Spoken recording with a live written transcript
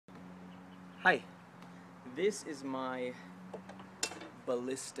Hi, this is my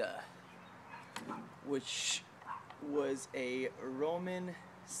Ballista, which was a Roman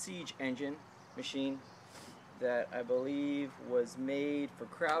siege engine machine that I believe was made for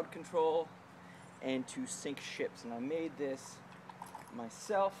crowd control and to sink ships. And I made this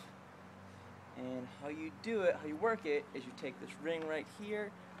myself. And how you do it, how you work it, is you take this ring right here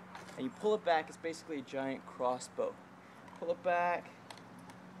and you pull it back. It's basically a giant crossbow. Pull it back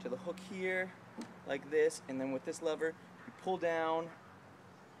to the hook here, like this, and then with this lever, you pull down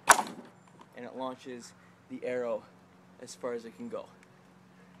and it launches the arrow as far as it can go.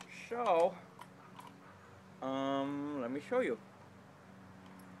 So, let me show you.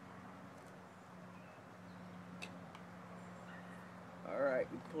 Alright,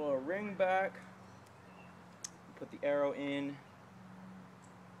 we pull our ring back, put the arrow in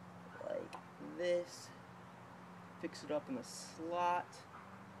like this, fix it up in the slot,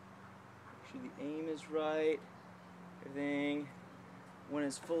 make sure the aim is right, everything. When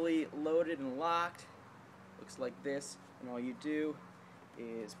it's fully loaded and locked, looks like this, and all you do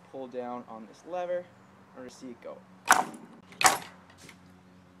is pull down on this lever in order to see it go.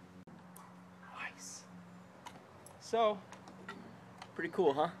 Nice. So, pretty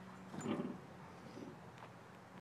cool, huh?